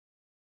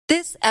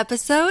This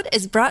episode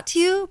is brought to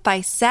you by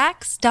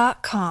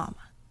Saks.com.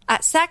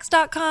 At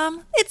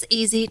Saks.com, it's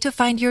easy to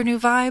find your new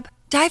vibe.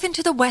 Dive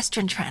into the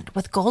Western trend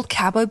with gold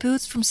cowboy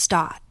boots from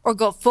Staud, or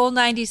go full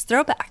 90s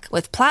throwback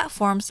with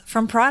platforms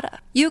from Prada.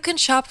 You can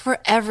shop for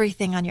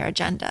everything on your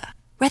agenda,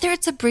 whether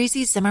it's a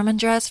breezy Zimmermann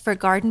dress for a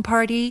garden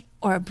party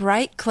or a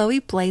bright Chloe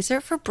blazer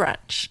for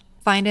brunch.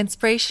 Find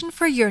inspiration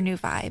for your new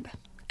vibe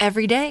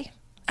every day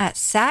at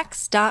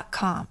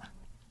Saks.com.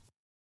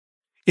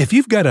 If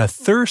you've got a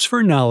thirst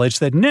for knowledge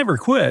that never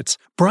quits,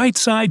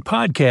 Brightside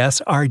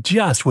Podcasts are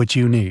just what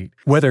you need.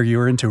 Whether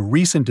you're into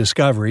recent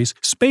discoveries,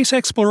 space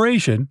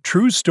exploration,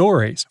 true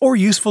stories, or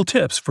useful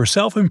tips for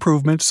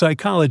self-improvement,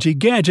 psychology,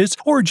 gadgets,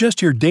 or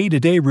just your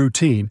day-to-day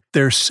routine,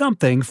 there's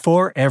something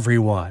for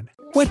everyone.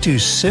 What do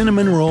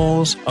cinnamon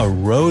rolls, a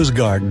rose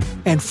garden,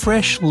 and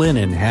fresh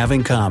linen have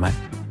in common?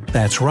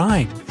 That's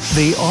right,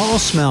 they all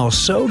smell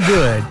so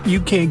good you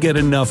can't get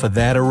enough of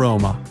that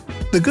aroma.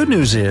 The good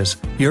news is,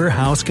 your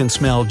house can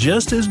smell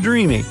just as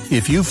dreamy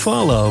if you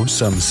follow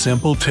some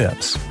simple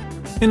tips.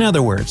 In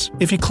other words,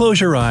 if you close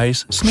your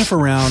eyes, sniff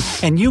around,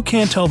 and you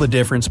can't tell the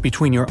difference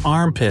between your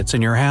armpits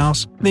and your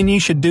house, then you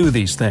should do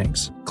these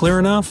things. Clear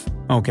enough?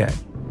 Okay.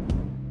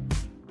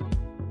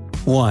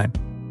 1.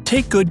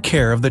 Take good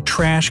care of the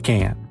trash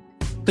can.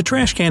 The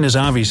trash can is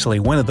obviously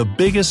one of the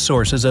biggest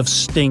sources of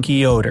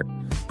stinky odor,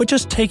 but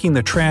just taking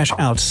the trash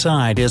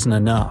outside isn't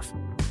enough.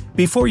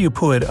 Before you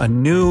put a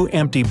new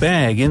empty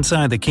bag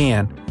inside the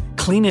can,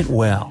 clean it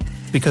well,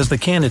 because the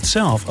can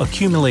itself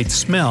accumulates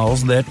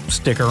smells that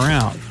stick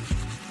around.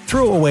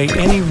 Throw away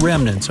any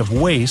remnants of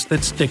waste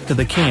that stick to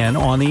the can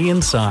on the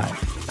inside.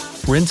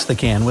 Rinse the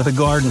can with a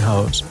garden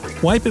hose,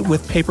 wipe it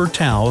with paper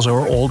towels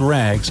or old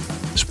rags,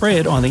 spray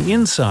it on the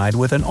inside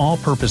with an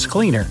all-purpose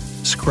cleaner,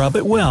 scrub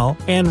it well,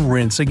 and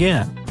rinse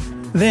again.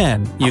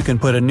 Then you can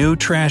put a new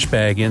trash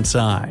bag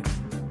inside.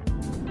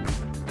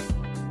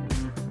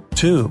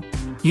 2.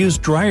 Use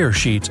dryer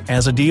sheets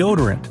as a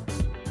deodorant.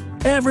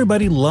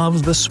 Everybody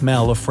loves the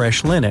smell of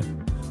fresh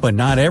linen, but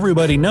not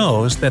everybody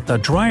knows that the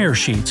dryer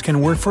sheets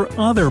can work for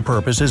other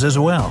purposes as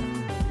well.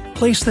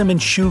 Place them in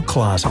shoe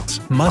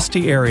closets,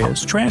 musty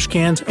areas, trash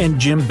cans, and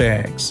gym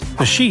bags.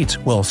 The sheets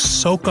will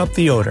soak up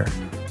the odor.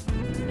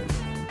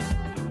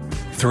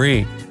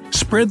 3.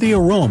 Spread the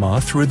aroma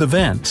through the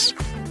vents.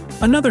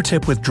 Another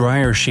tip with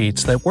dryer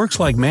sheets that works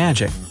like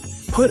magic: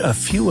 put a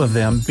few of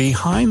them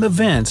behind the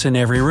vents in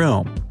every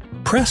room.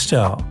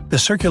 Presto! The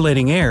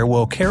circulating air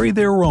will carry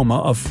the aroma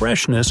of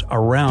freshness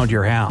around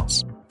your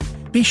house.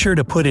 Be sure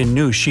to put in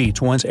new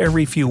sheets once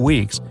every few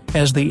weeks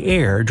as the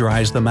air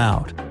dries them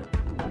out.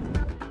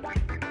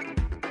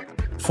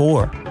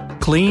 4.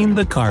 Clean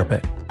the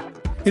carpet.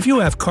 If you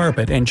have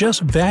carpet and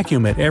just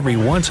vacuum it every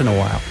once in a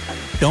while,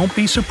 don't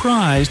be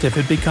surprised if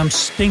it becomes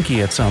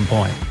stinky at some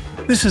point.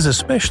 This is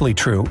especially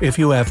true if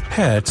you have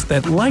pets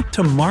that like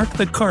to mark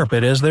the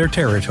carpet as their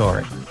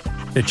territory.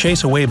 To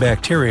chase away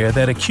bacteria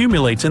that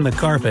accumulates in the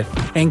carpet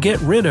and get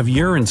rid of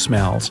urine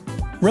smells,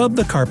 rub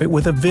the carpet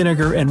with a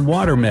vinegar and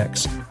water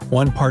mix,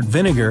 1 part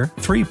vinegar,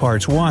 3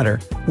 parts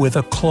water, with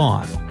a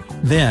cloth.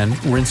 Then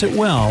rinse it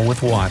well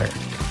with water.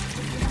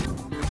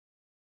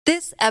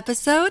 This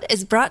episode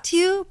is brought to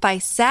you by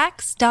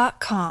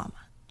Saks.com.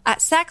 At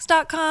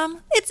Saks.com,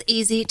 it's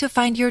easy to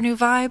find your new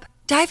vibe.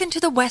 Dive into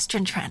the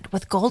Western trend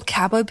with gold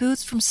cowboy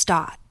boots from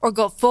Staud, or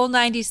go full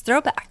 90s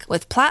throwback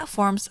with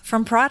platforms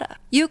from Prada.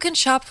 You can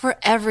shop for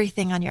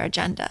everything on your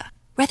agenda,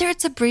 whether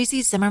it's a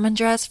breezy Zimmermann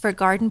dress for a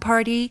garden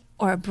party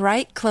or a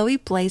bright Chloe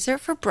blazer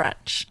for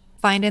brunch.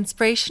 Find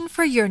inspiration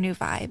for your new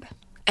vibe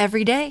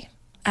every day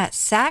at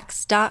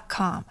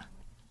Saks.com.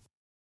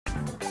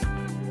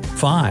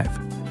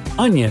 5.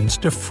 Onions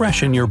to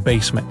freshen your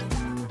basement.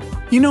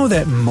 You know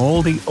that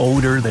moldy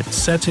odor that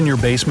sets in your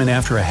basement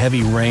after a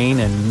heavy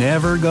rain and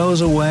never goes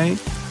away?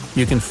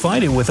 You can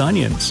fight it with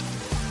onions.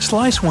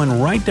 Slice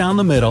one right down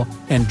the middle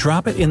and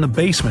drop it in the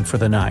basement for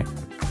the night.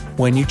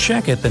 When you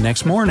check it the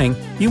next morning,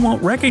 you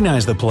won't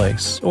recognize the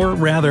place, or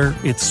rather,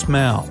 its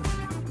smell.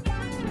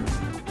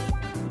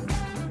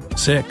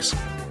 6.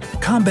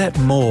 Combat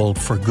mold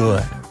for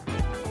good.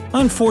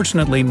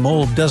 Unfortunately,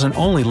 mold doesn't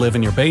only live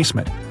in your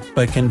basement,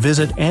 but can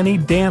visit any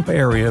damp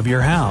area of your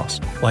house,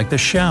 like the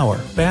shower,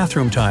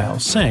 bathroom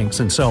tiles,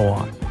 sinks, and so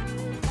on.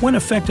 One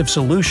effective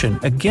solution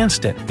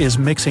against it is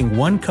mixing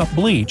 1 cup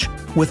bleach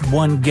with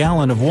 1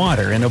 gallon of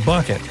water in a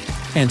bucket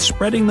and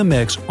spreading the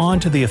mix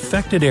onto the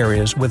affected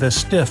areas with a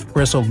stiff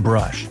bristled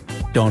brush.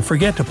 Don't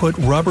forget to put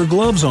rubber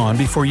gloves on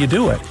before you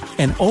do it,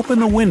 and open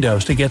the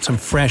windows to get some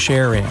fresh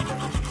air in.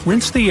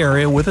 Rinse the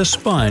area with a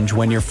sponge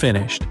when you're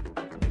finished.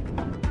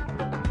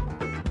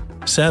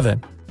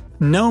 7.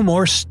 No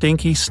more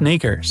stinky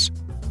sneakers.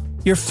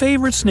 Your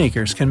favorite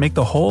sneakers can make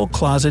the whole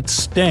closet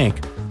stink,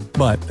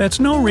 but that's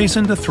no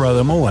reason to throw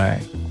them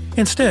away.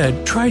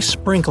 Instead, try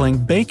sprinkling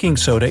baking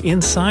soda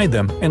inside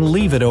them and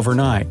leave it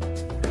overnight.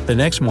 The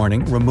next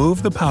morning,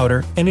 remove the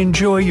powder and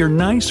enjoy your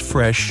nice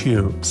fresh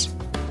shoes.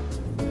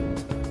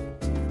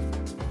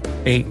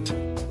 8.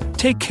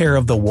 Take care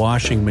of the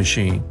washing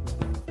machine.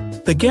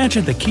 The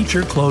gadget that keeps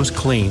your clothes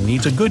clean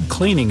needs a good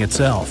cleaning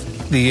itself.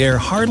 The air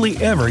hardly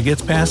ever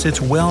gets past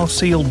its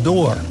well-sealed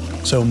door,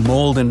 so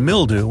mold and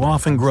mildew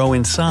often grow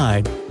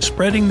inside,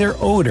 spreading their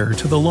odor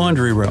to the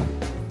laundry room.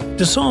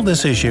 To solve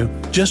this issue,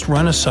 just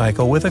run a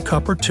cycle with a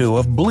cup or two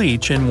of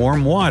bleach in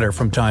warm water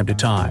from time to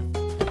time.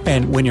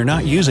 And when you're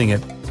not using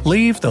it,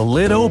 leave the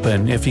lid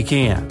open if you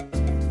can.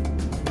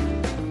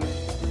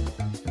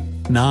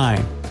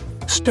 9.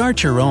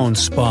 Start your own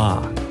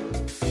spa.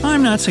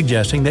 I'm not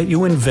suggesting that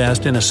you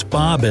invest in a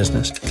spa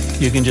business.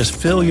 You can just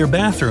fill your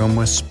bathroom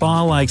with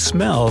spa-like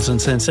smells and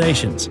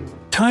sensations.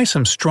 Tie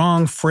some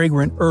strong,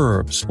 fragrant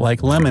herbs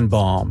like lemon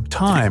balm,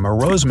 thyme, or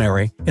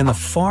rosemary in the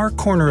far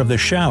corner of the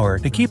shower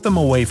to keep them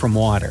away from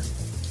water.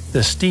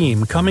 The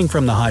steam coming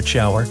from the hot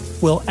shower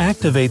will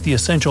activate the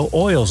essential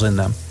oils in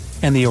them,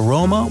 and the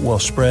aroma will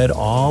spread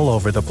all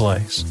over the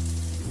place.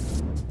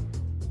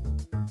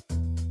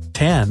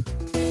 10.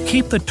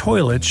 Keep the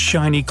toilets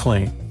shiny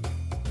clean.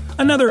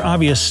 Another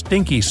obvious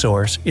stinky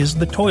source is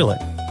the toilet.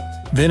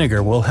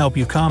 Vinegar will help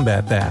you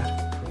combat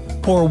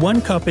that. Pour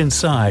 1 cup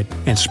inside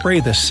and spray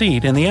the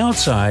seat and the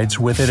outsides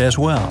with it as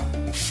well.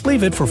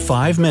 Leave it for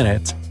 5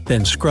 minutes,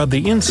 then scrub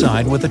the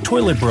inside with a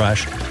toilet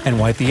brush and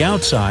wipe the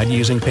outside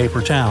using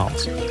paper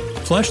towels.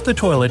 Flush the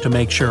toilet to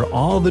make sure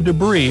all the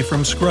debris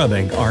from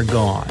scrubbing are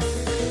gone.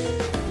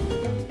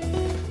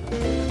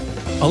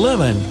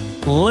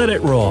 11. Let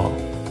it roll.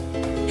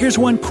 Here's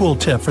one cool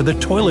tip for the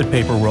toilet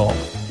paper roll.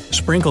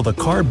 Sprinkle the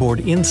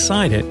cardboard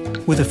inside it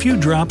with a few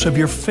drops of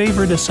your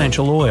favorite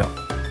essential oil.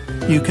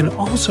 You can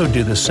also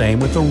do the same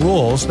with the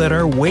rolls that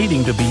are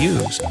waiting to be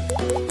used.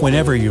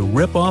 Whenever you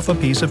rip off a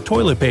piece of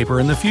toilet paper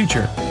in the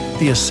future,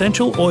 the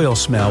essential oil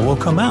smell will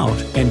come out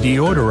and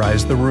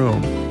deodorize the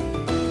room.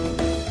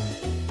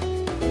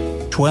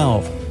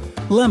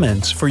 12.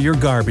 Lemons for your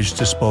garbage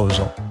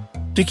disposal.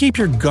 To keep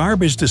your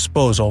garbage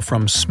disposal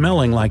from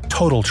smelling like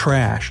total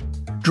trash,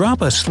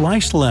 drop a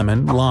sliced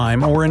lemon,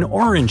 lime, or an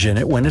orange in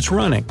it when it's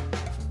running.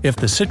 If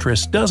the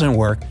citrus doesn't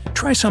work,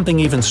 try something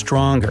even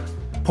stronger.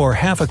 Pour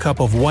half a cup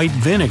of white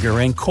vinegar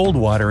and cold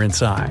water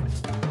inside.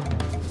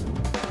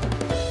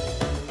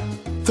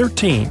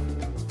 13.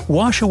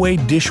 Wash away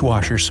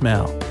dishwasher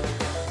smell.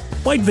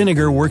 White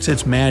vinegar works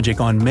its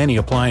magic on many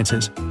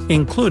appliances,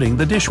 including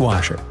the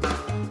dishwasher.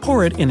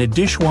 Pour it in a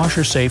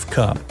dishwasher-safe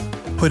cup.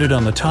 Put it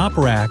on the top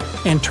rack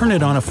and turn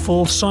it on a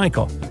full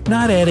cycle,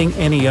 not adding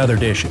any other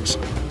dishes.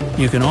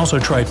 You can also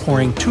try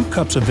pouring 2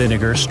 cups of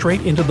vinegar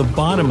straight into the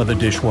bottom of the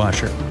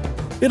dishwasher.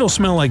 It'll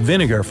smell like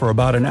vinegar for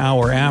about an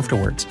hour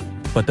afterwards,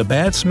 but the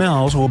bad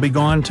smells will be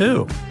gone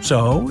too,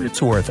 so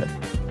it's worth it.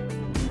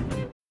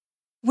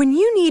 When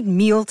you need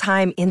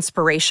mealtime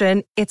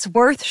inspiration, it's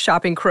worth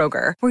shopping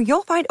Kroger, where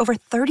you'll find over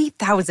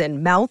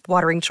 30,000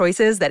 mouth-watering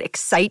choices that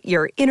excite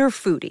your inner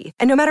foodie.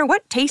 And no matter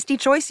what tasty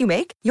choice you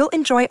make, you'll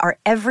enjoy our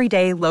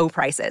everyday low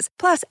prices,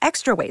 plus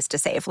extra ways to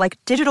save, like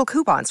digital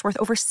coupons worth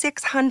over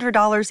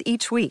 $600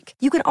 each week.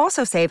 You can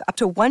also save up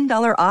to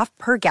 $1 off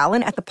per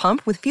gallon at the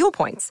pump with fuel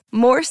points.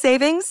 More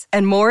savings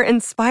and more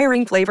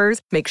inspiring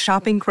flavors make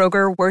shopping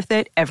Kroger worth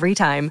it every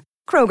time.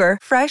 Kroger,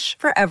 fresh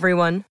for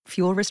everyone.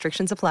 Fuel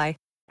restrictions apply.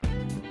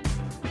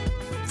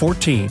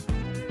 14.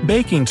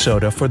 Baking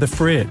soda for the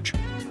fridge.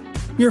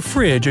 Your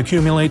fridge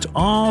accumulates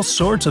all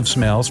sorts of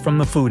smells from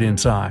the food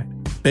inside.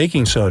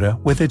 Baking soda,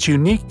 with its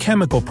unique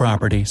chemical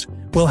properties,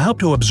 will help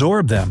to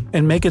absorb them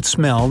and make it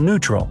smell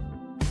neutral.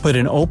 Put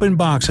an open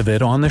box of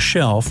it on the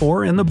shelf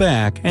or in the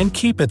back and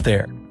keep it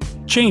there.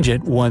 Change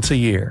it once a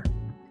year.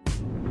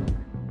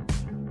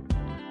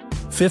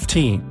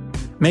 15.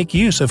 Make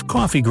use of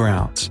coffee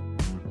grounds.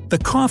 The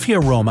coffee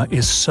aroma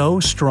is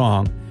so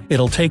strong,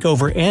 it'll take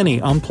over any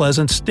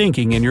unpleasant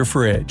stinking in your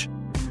fridge.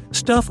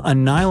 Stuff a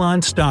nylon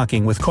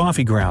stocking with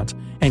coffee grounds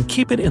and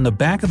keep it in the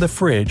back of the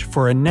fridge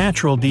for a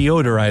natural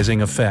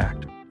deodorizing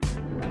effect.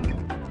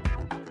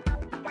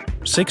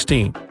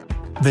 16.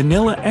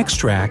 Vanilla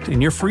extract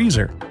in your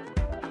freezer.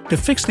 To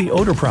fix the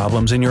odor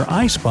problems in your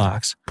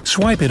icebox,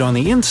 swipe it on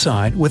the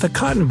inside with a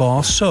cotton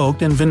ball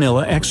soaked in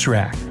vanilla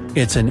extract.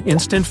 It's an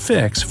instant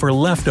fix for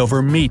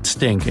leftover meat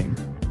stinking.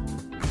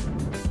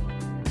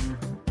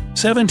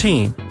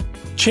 17.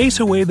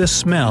 Chase away the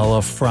smell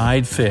of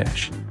fried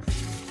fish.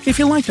 If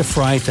you like to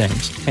fry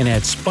things and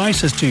add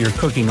spices to your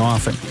cooking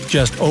often,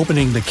 just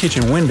opening the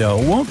kitchen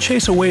window won't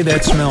chase away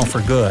that smell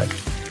for good.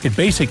 It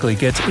basically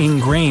gets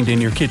ingrained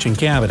in your kitchen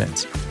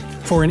cabinets.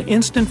 For an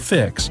instant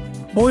fix,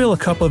 boil a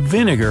cup of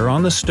vinegar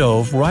on the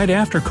stove right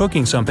after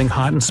cooking something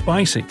hot and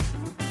spicy.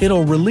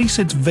 It'll release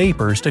its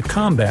vapors to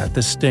combat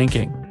the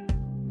stinking.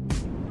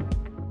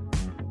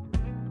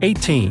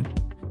 18.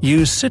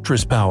 Use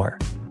citrus power.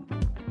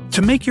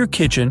 To make your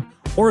kitchen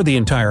or the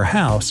entire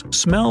house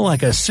smell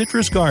like a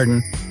citrus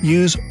garden,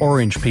 use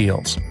orange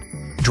peels.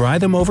 Dry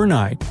them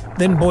overnight,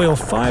 then boil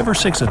 5 or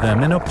 6 of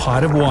them in a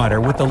pot of water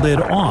with the lid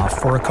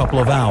off for a couple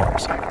of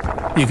hours.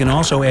 You can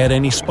also add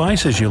any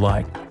spices you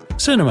like.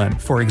 Cinnamon,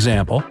 for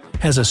example,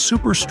 has a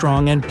super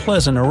strong and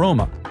pleasant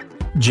aroma.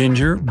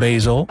 Ginger,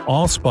 basil,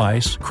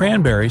 allspice,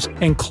 cranberries,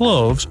 and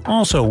cloves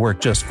also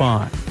work just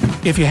fine.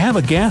 If you have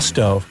a gas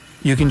stove,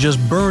 you can just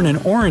burn an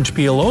orange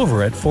peel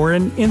over it for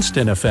an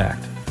instant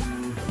effect.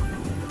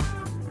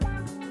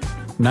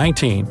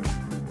 19.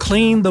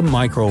 Clean the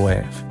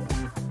microwave.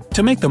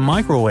 To make the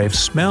microwave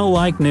smell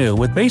like new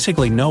with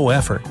basically no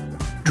effort,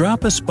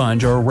 drop a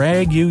sponge or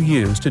rag you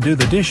use to do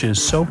the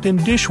dishes soaked in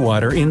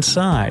dishwater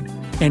inside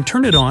and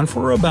turn it on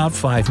for about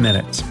 5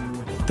 minutes.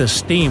 The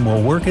steam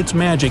will work its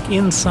magic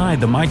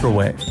inside the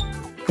microwave.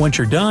 Once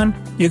you're done,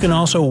 you can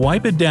also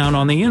wipe it down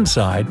on the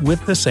inside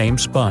with the same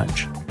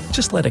sponge.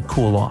 Just let it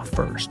cool off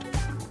first.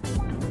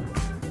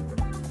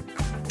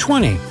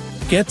 20.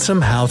 Get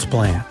some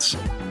houseplants.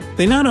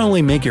 They not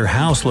only make your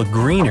house look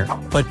greener,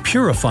 but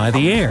purify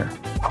the air.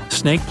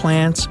 Snake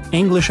plants,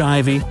 English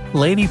ivy,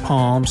 lady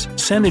palms,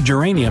 scented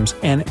geraniums,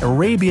 and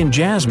Arabian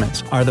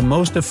jasmines are the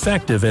most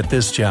effective at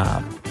this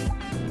job.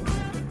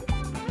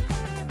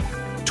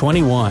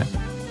 21.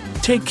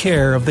 Take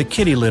care of the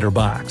kitty litter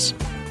box.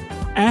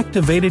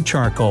 Activated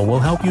charcoal will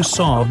help you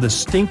solve the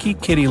stinky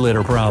kitty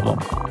litter problem.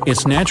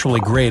 It's naturally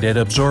great at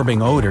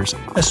absorbing odors,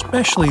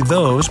 especially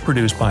those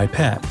produced by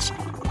pets.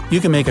 You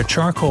can make a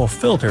charcoal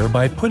filter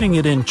by putting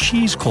it in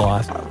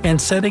cheesecloth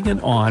and setting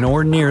it on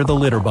or near the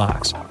litter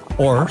box.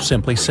 Or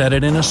simply set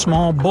it in a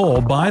small bowl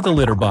by the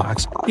litter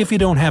box if you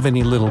don't have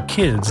any little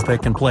kids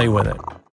that can play with it.